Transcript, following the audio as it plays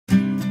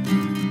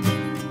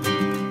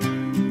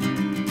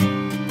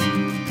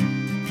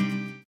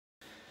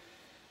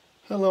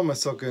Hello my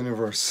soccer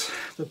universe.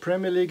 The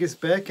Premier League is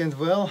back, and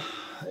well,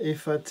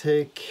 if I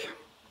take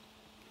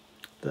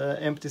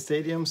the empty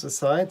stadiums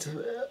aside,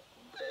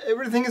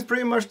 everything is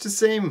pretty much the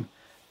same.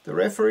 The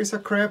referees are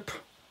crap,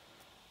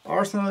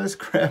 Arsenal is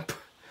crap,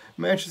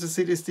 Manchester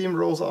City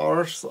steamrolls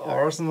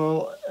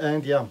Arsenal,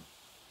 and yeah,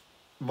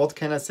 what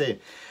can I say?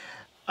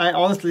 I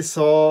honestly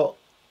saw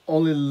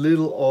only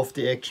little of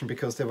the action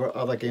because there were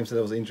other games that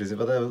I was interested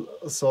in, but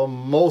I saw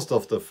most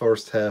of the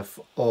first half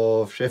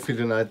of Sheffield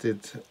United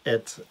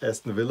at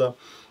Aston Villa,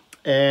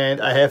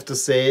 and I have to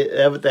say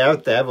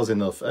that was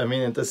enough. I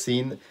mean, the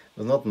scene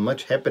was not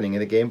much happening in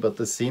the game, but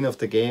the scene of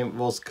the game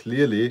was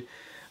clearly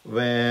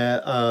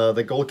where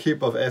the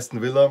goalkeeper of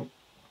Aston Villa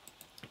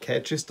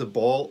catches the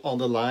ball on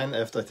the line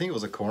after, I think it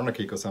was a corner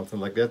kick or something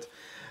like that,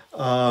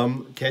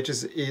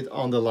 catches it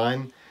on the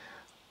line.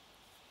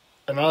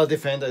 Another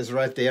defender is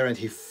right there and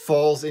he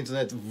falls into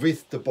that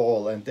with the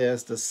ball, and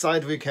there's the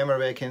side view camera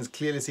where you can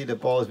clearly see the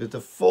ball is with the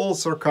full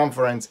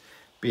circumference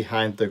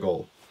behind the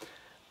goal.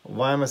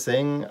 Why am I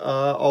saying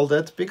all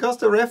that? Because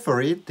the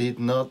referee did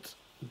not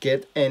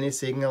get any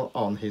signal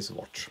on his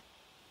watch.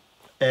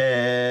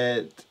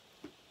 And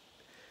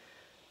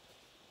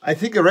I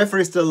think the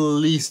referee is the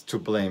least to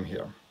blame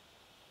here.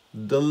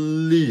 The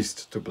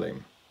least to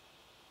blame.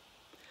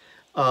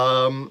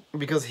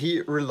 Because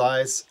he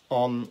relies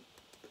on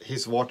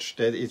his watch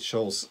that it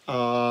shows.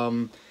 A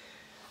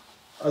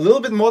little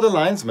bit more the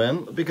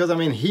linesman, because I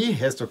mean he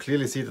has to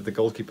clearly see that the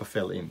goalkeeper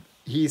fell in.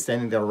 He is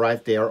standing there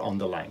right there on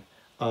the line.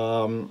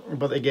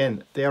 But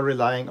again, they are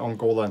relying on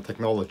goal line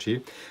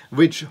technology,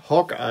 which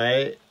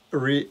Hawkeye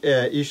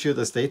issued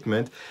a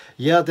statement.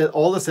 Yeah, that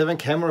all the 7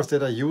 cameras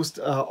that are used,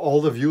 all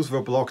the views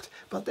were blocked,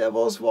 but there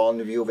was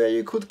one view where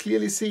you could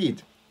clearly see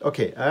it.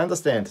 Okay, I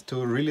understand.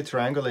 To really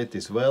triangulate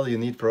this well, you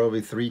need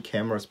probably 3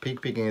 cameras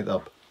picking it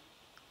up.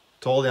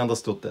 Totally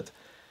understood that.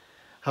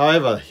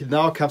 However,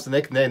 now comes the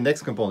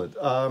next component.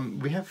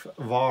 We have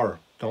VAR,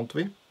 don't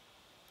we?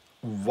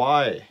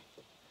 Why?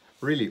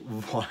 Really,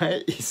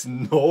 why is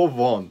no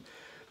one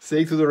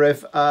saying to the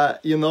ref, I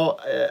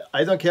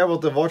don't care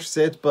what the watch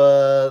said,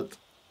 but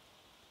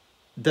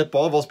that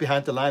ball was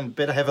behind the line,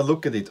 better have a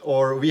look at it.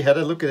 Or we had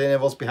a look at it and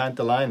it was behind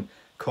the line,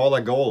 call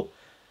a goal.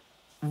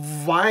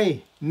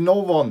 Why? No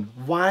one.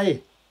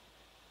 Why?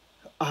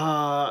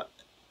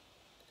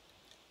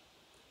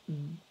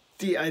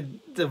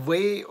 The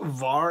way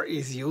VAR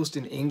is used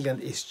in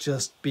England is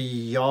just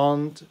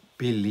beyond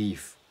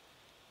belief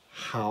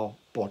how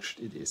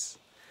botched it is.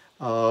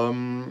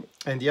 And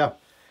yeah,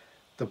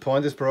 the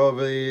point is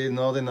probably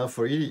not enough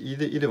for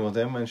either of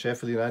them, and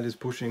Sheffield United is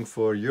pushing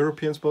for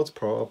European spots,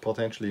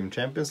 potentially in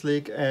Champions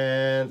League,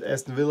 and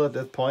Aston Villa at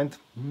that point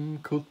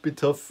could be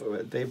tough.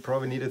 They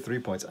probably needed 3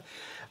 points.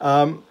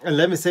 And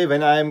let me say,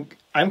 when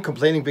I'm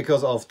complaining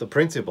because of the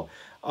principle,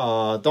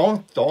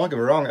 don't get me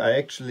wrong, I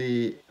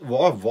actually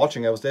was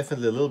watching, I was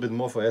definitely a little bit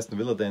more for Aston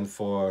Villa than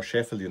for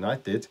Sheffield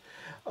United.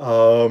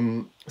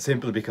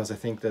 Simply because I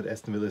think that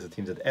Aston Villa is a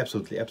team that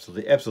absolutely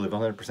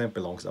 100%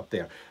 belongs up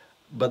there.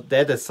 But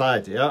that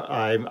aside, yeah,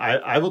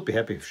 I would be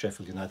happy if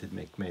Sheffield United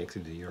makes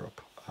into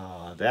Europe.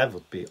 That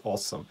would be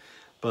awesome.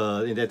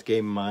 But in that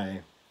game,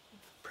 my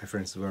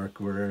preferences were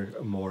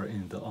more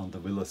on the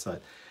Villa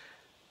side.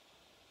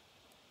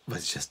 But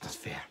it's just not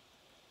fair.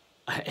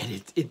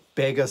 And it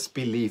beggars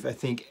belief. I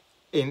think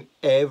in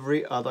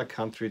every other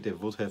country they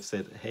would have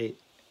said, hey,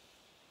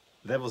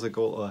 that was a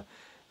goal, or,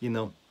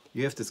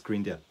 you have the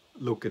screen there,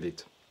 look at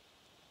it.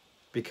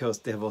 Because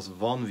there was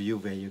one view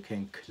where you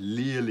can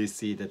clearly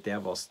see that there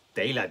was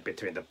daylight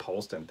between the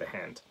post and the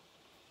hand.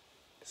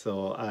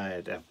 So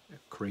they're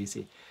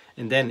crazy.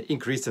 And then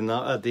increase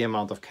the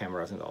amount of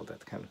cameras and all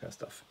that kind of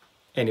stuff.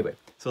 Anyway,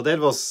 so that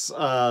was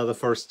the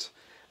first,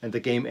 and the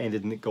game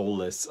ended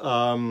goalless.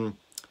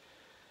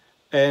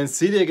 And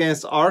City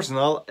against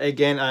Arsenal,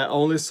 again, I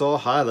only saw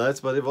highlights,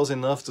 but it was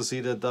enough to see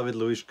that David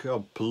Luiz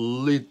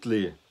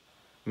completely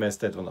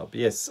messed that one up.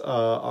 Yes,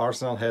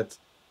 Arsenal had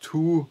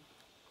 2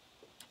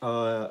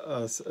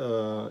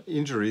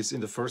 injuries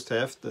in the first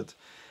half that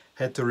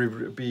had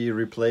to be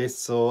replaced,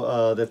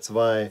 so that's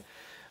why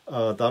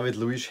David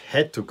Luiz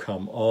had to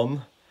come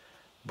on.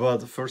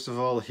 But first of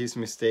all, his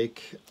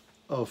mistake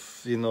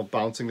of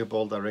bouncing the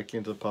ball directly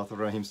into the path of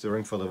Raheem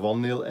Sterling for the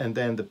 1-0, and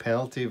then the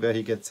penalty where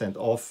he gets sent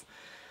off.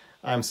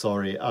 I'm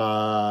sorry,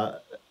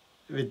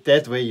 with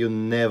that way you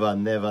never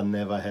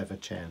have a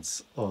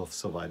chance of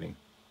surviving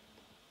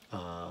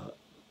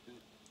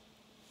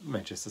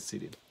Manchester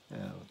City.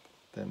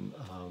 Then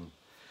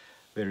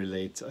very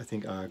late, I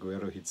think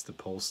Aguero hits the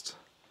post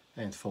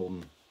and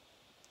Foden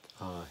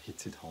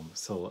hits it home.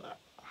 So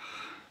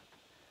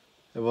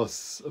it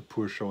was a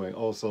poor showing.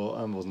 Also,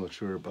 I was not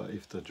sure about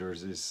if the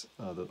jerseys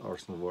that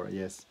Arsenal wore,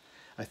 yes,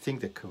 I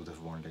think they could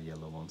have worn the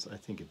yellow ones. I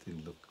think it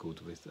didn't look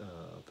good with the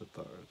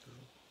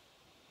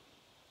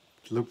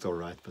it looked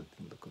alright, but it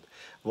didn't look good.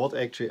 What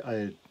actually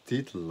I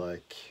did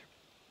like,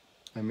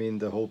 I mean,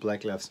 the whole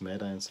Black Lives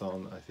Matter and so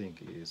on, I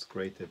think is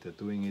great that they're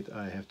doing it.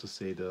 I have to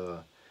say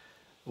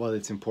while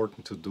it's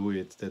important to do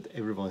it, that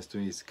everyone is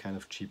doing it kind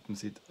of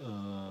cheapens it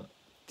a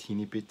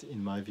teeny bit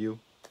in my view.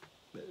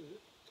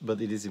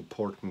 but it is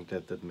important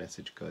that that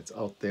message gets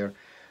out there.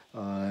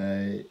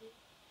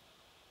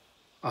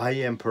 I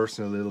am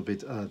personally a little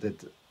bit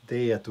that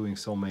they are doing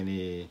so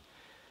many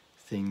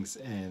things,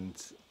 and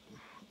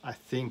I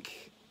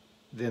think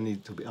there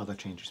need to be other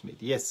changes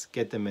made. Yes,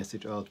 get the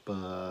message out,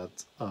 but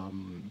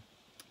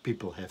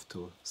people have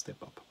to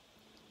step up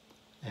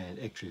and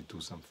actually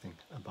do something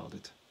about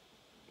it.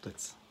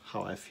 That's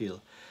how I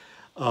feel.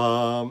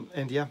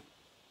 And yeah,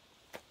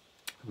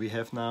 we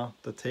have now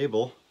the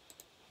table.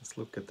 Let's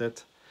look at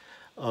that.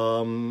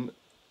 I'm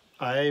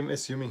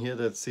assuming here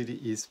that City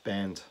is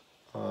banned.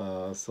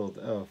 For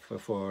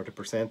the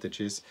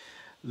percentages,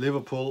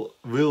 Liverpool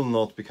will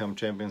not become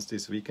champions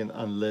this weekend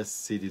unless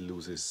City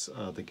loses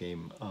the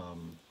game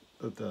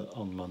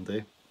on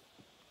Monday.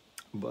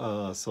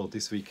 So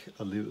this week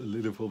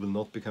Liverpool will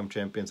not become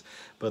champions,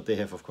 but they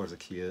have of course a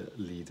clear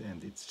lead,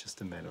 and it's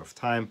just a matter of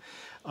time.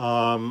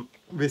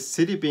 With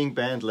City being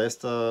banned,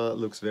 Leicester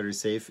looks very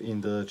safe in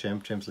the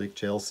Champions League.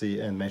 Chelsea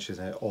and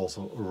Manchester are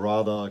also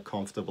rather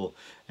comfortable,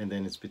 and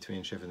then it's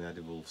between Sheffield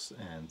United, Wolves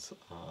and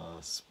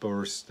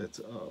Spurs that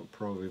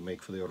probably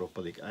make for the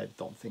Europa League. I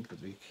don't think that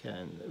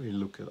we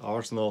look at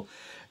Arsenal,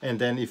 and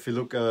then if you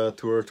look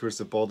towards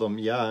the bottom,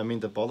 yeah, I mean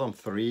the bottom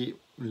three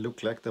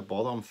look like the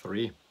bottom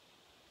three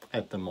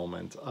at the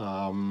moment.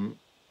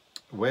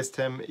 West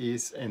Ham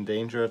is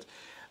endangered.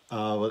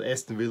 Well,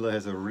 Aston Villa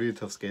has a really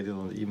tough schedule,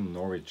 and even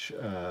Norwich.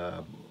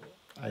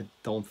 I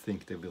don't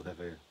think they will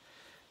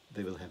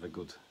have a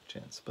good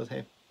chance. But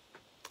hey,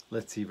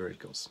 let's see where it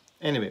goes.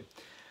 Anyway,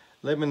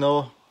 let me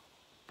know.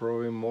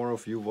 Probably more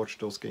of you watch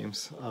those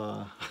games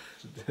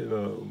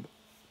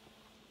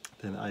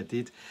than I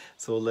did.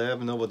 So let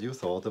me know what you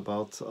thought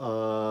about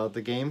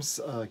the games.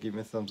 Give me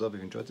a thumbs up if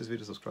you enjoyed this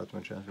video. Subscribe to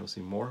my channel if you want to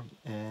see more.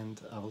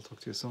 And I will talk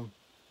to you soon.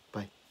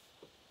 Bye.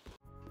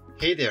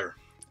 Hey there.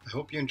 I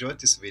hope you enjoyed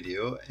this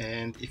video.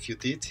 And if you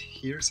did,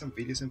 here are some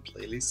videos and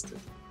playlists that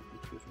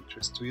would be of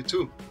interest to you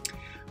too.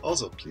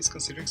 Also, please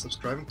consider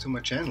subscribing to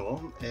my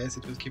channel, as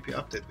it will keep you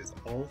updated with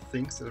all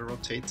things that are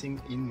rotating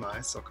in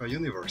my soccer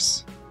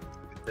universe.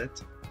 With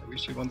that, I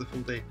wish you a wonderful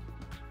day.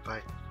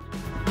 Bye.